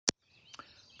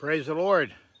Praise the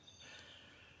Lord.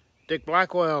 Dick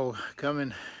Blackwell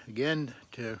coming again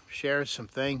to share some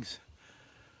things.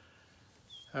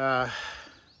 I've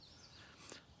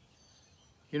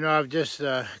just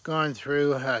gone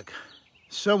through a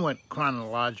somewhat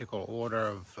chronological order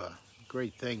of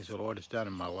great things the Lord has done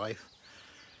in my life.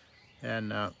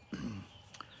 And I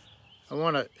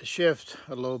want to shift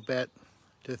a little bit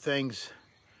to things.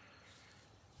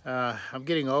 I'm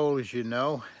getting old, as you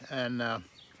know, and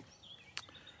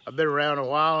I've been around a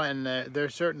while, and there are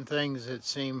certain things that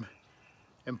seem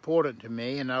important to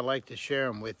me, and I'd like to share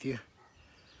them with you.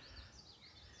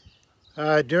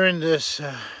 During this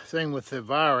thing with the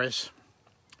virus,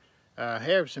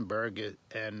 Harrisonburg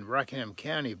and Rockingham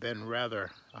County have been rather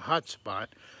a hot spot.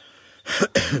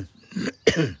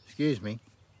 Excuse me.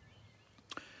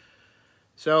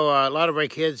 So a lot of our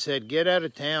kids said, "Get out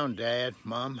of town, Dad,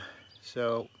 Mom."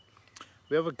 So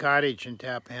we have a cottage in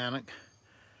Tappahannock,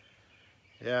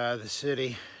 the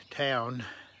city, town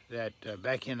that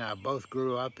Becky and I both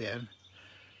grew up in.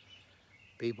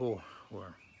 People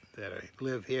that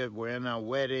live here were in our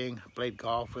wedding. I played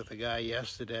golf with a guy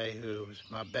yesterday who was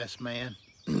my best man.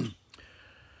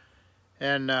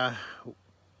 And a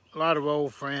lot of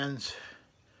old friends.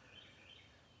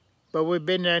 But we've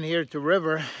been down here at the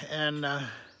river, and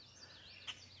I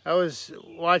was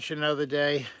watching the other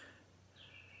day,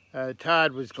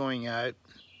 tide was going out,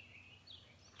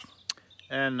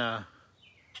 and a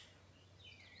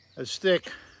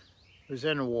stick was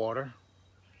in the water,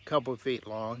 a couple of feet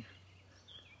long,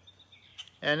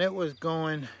 and it was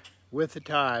going with the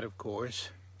tide, of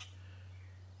course,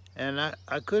 and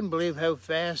I couldn't believe how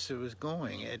fast it was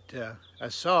going. I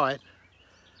saw it,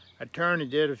 I turned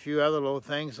and did a few other little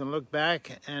things and looked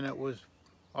back, and it was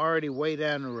already way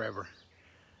down the river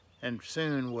and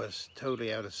soon was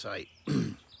totally out of sight.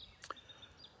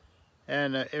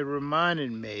 And it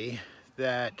reminded me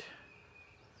that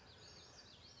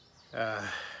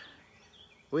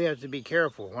we have to be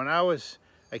careful. When I was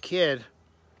a kid,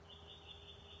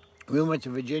 we went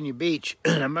to Virginia Beach,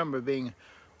 and I remember being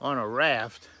on a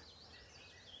raft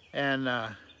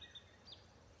and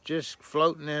just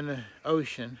floating in the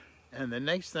ocean. And the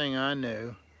next thing I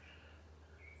knew,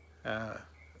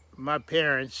 my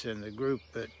parents and the group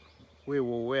that we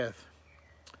were with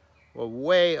were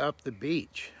way up the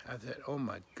beach. I thought, oh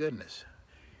my goodness.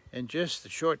 In just a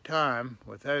short time,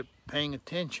 without paying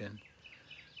attention,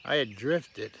 I had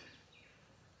drifted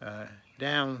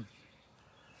down,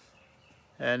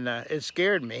 and it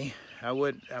scared me. It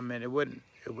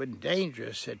wasn't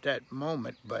dangerous at that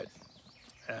moment, but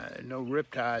no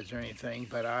riptides or anything,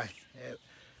 but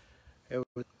it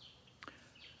was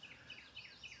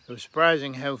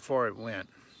surprising how far it went.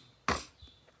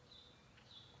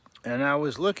 And I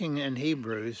was looking in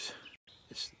Hebrews.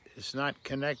 It's not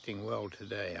connecting well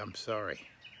today. I'm sorry.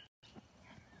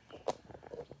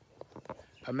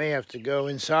 I may have to go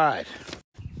inside.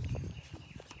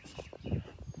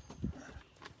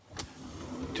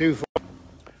 Too far.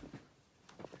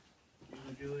 You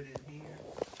gonna do it in here?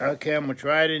 Okay, I'm gonna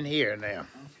try it in here now.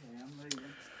 Okay, I'm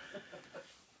leaving.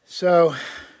 So,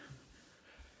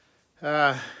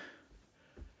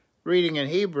 reading in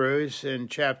Hebrews in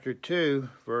chapter 2,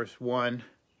 verse 1,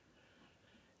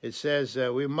 it says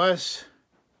we must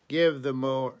give the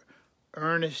more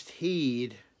earnest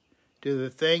heed to the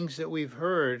things that we've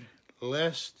heard,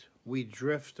 lest we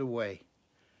drift away.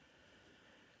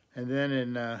 And then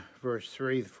in verse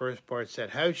 3, the first part said,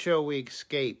 "How shall we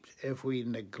escape if we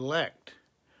neglect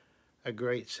a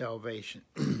great salvation?"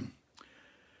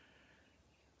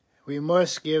 We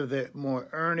must give the more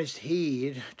earnest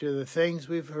heed to the things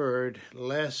we've heard,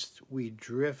 lest we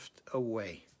drift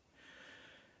away.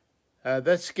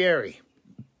 That's scary.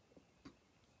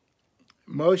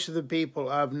 Most of the people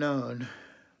I've known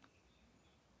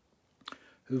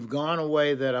who've gone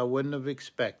away that I wouldn't have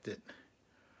expected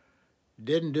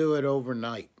didn't do it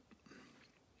overnight.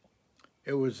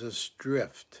 It was a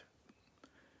drift.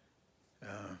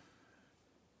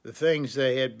 The things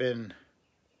they had been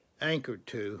anchored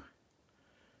to,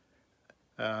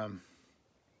 a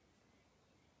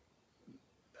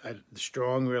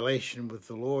strong relation with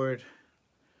the Lord,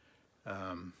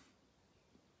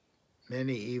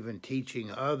 many even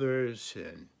teaching others,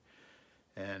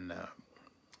 and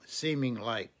seeming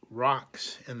like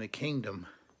rocks in the kingdom,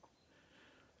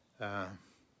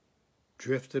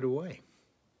 drifted away.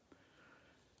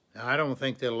 Now, I don't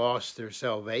think they lost their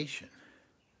salvation.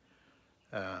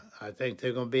 I think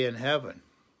they're going to be in heaven,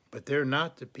 but they're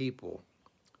not the people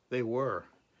they were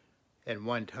at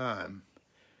one time.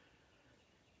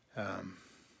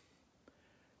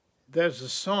 There's a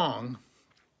song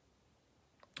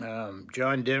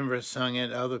John Denver sung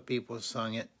it. Other people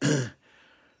sung it.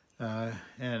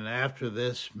 And after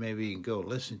this, maybe you can go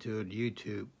listen to it on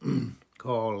YouTube,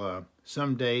 called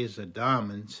Some Days of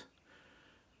Diamonds,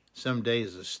 Some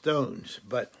Days of Stones.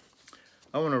 But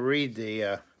I want to read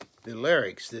the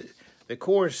lyrics. The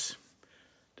chorus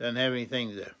doesn't have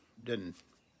anything that didn't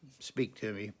speak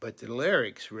to me, but the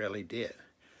lyrics really did.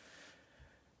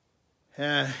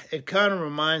 It kind of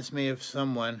reminds me of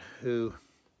someone who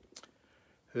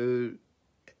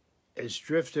has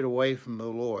drifted away from the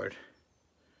Lord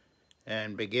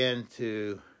and began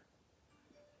to,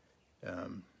 at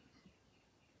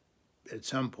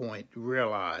some point,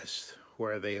 realize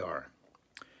where they are.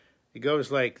 It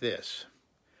goes like this,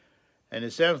 and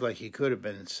it sounds like he could have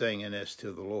been singing this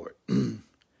to the Lord.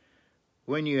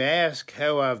 When you ask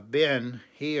how I've been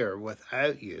here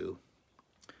without you,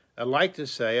 I'd like to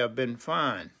say I've been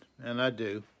fine, and I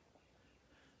do.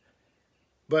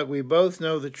 But we both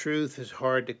know the truth is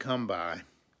hard to come by.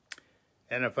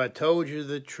 And if I told you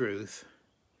the truth,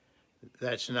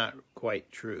 that's not quite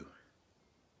true.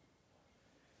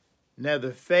 Now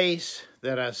the face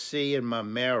that I see in my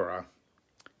mirror,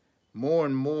 more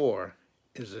and more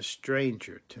is a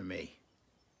stranger to me.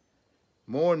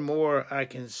 More and more I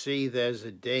can see there's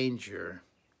a danger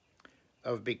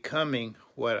of becoming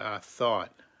what I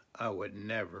thought I would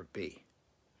never be.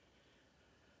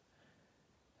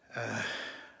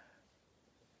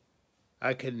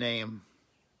 I could name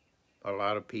a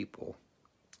lot of people,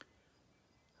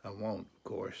 I won't, of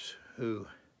course, who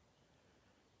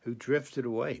drifted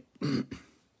away. You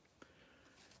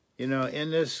know,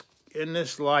 in this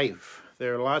life,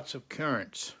 there are lots of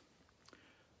currents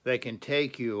that can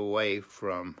take you away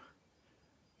from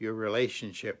your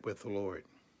relationship with the Lord.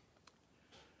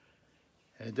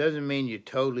 And it doesn't mean you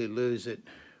totally lose it,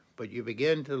 but you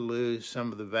begin to lose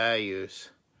some of the values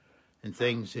and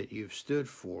things that you've stood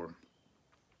for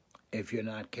if you're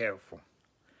not careful.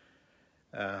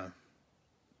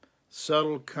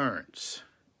 Subtle currents,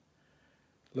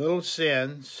 little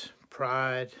sins,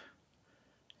 pride,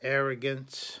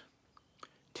 arrogance,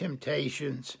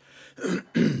 temptations.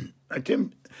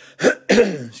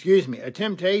 Excuse me, a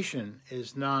temptation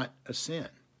is not a sin,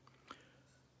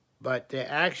 but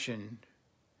the action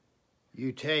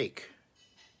you take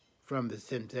from the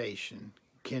temptation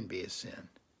can be a sin.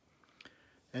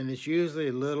 And it's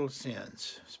usually little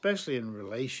sins, especially in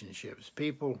relationships.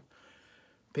 People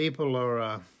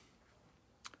are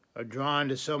drawn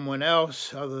to someone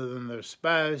else other than their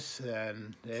spouse,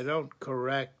 and they don't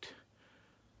correct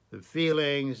the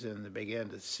feelings, and they begin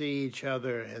to see each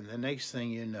other, and the next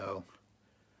thing you know,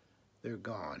 they're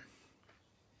gone.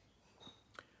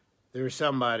 There's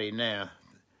somebody now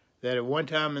that at one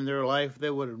time in their life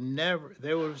they would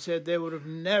have said they would have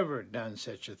never done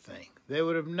such a thing. They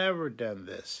would have never done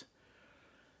this.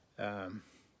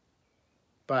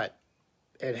 But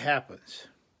it happens.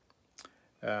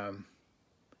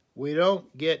 We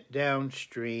don't get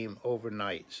downstream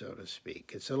overnight, so to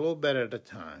speak. It's a little bit at a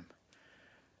time.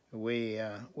 We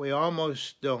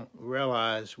almost don't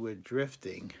realize we're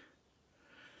drifting.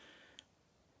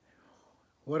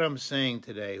 What I'm saying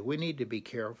today, we need to be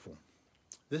careful.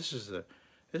 This is a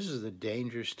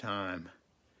dangerous time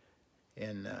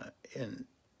in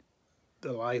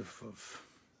the life of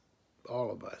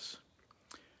all of us.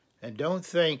 And don't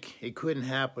think it couldn't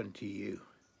happen to you.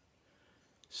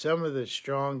 Some of the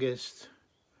strongest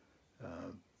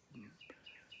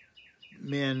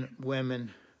men,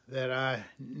 women that I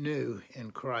knew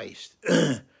in Christ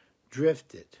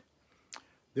drifted.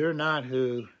 They're not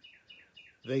who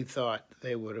they thought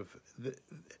they would have.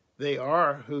 They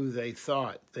are who they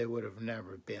thought they would have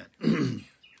never been.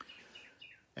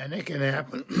 And it can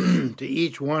happen to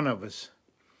each one of us.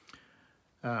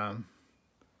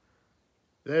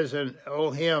 There's an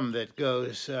old hymn that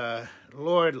goes,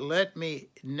 Lord, let me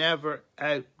never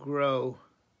outlive,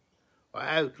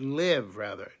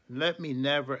 let me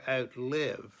never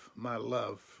outlive my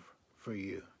love for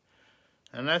you.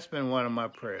 And that's been one of my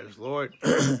prayers. Lord,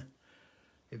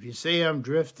 if you see I'm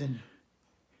drifting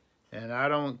and I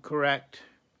don't correct,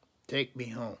 take me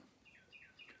home.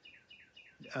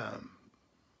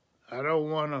 I don't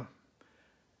want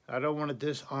to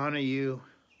dishonor you.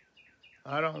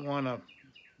 I don't want to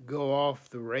go off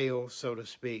the rails, so to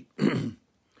speak.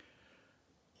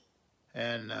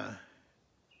 And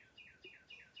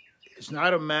it's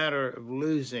not a matter of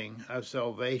losing our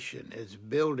salvation. It's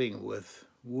building with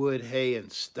wood, hay,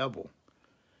 and stubble.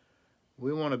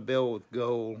 We want to build with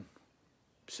gold,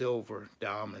 silver,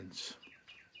 diamonds,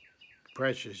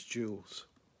 precious jewels.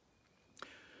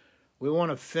 We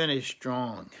want to finish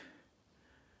strong.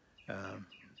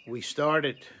 We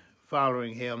started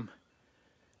following him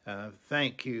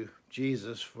Thank you,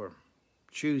 Jesus, for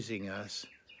choosing us.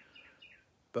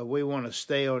 But we want to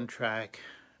stay on track,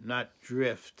 not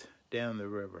drift down the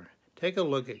river. Take a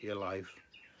look at your life.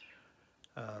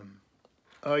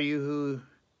 Are you who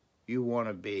you want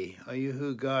to be? Are you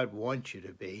who God wants you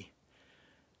to be?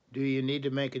 Do you need to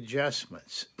make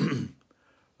adjustments?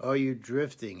 Are you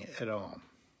drifting at all?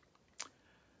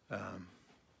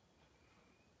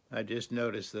 I just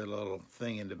noticed the little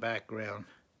thing in the background.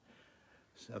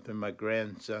 Something my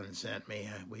grandson sent me.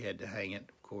 We had to hang it,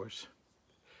 of course.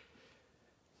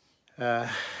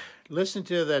 Listen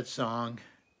to that song.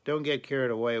 Don't get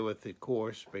carried away with the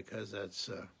chorus because that's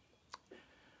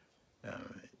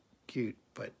cute.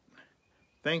 But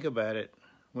think about it.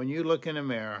 When you look in a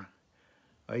mirror,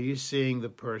 are you seeing the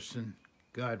person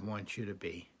God wants you to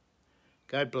be?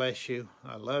 God bless you.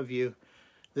 I love you.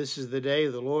 This is the day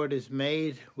the Lord has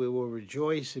made. We will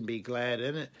rejoice and be glad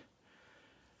in it.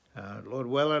 Lord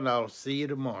willing, I'll see you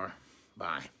tomorrow.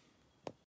 Bye.